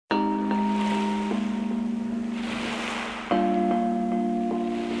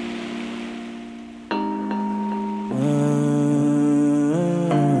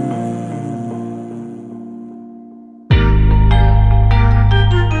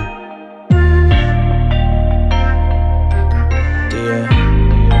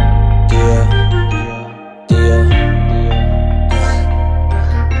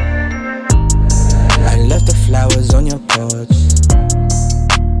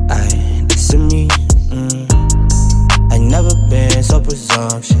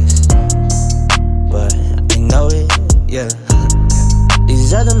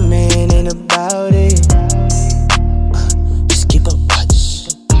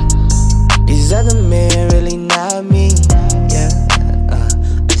another man, really not me. Yeah,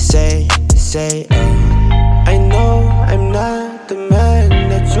 say, I know I'm not the man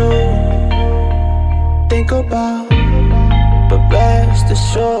that you think about, but rest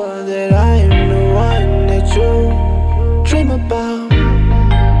assured that I am the one that you dream about.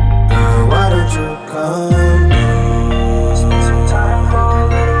 Girl, why don't you come through? Spend some time for a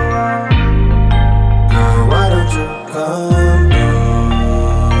little while. Girl, why don't you come through?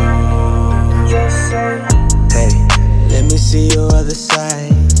 Just say, hey, let me see your other side.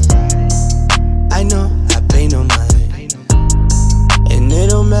 I know I pay no mind, and it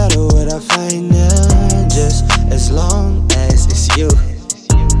don't matter what I find now, just as long as it's you.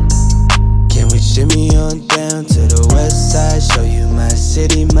 Can we shimmy on down to the west side, show you my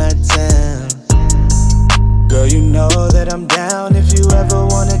city, my town? Girl, you know that I'm down. If you ever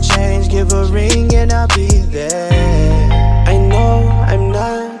wanna change, give a ring and I'll be there. I know I'm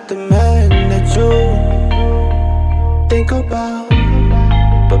not the man that you think about,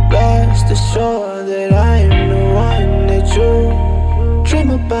 but rest assured that I am the one that you dream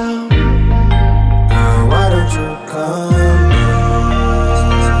about. Girl, why don't you come through?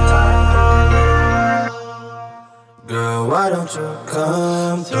 Girl, why don't you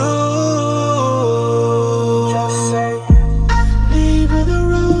come through? Just say, I leave her the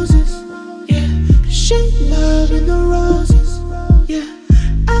roses, yeah, 'cause she loving the roses, yeah.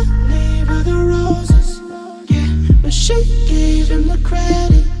 I leave her the roses, yeah, but she gave him the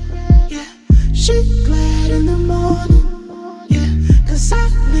credit, yeah. She glad in the morning, yeah, 'cause I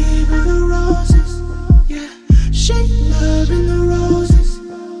leave her the roses, yeah. She loving the roses,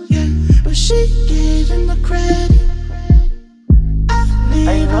 yeah, but she gave him the credit. I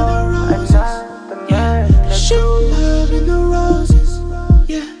leave her the roses, yeah. She loving the roses,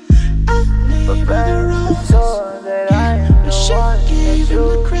 yeah. I leave her the roses, yeah, but she gave him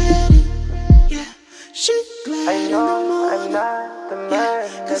the credit, yeah. She glad in the morning, yeah,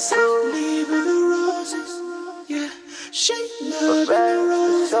 'cause I leave her the roses, yeah. She loving the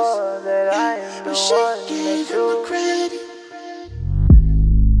roses, yeah, but she gave him the credit.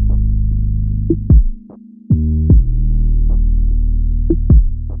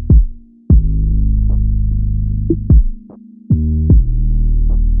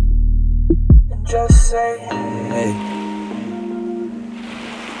 Just say, hey.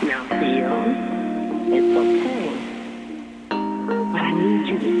 Now, Theo, it's okay, but I need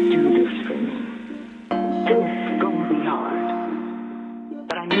you to do this for me. And it's gonna be hard,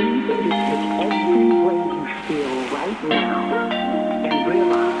 but I need you to take every way you feel right now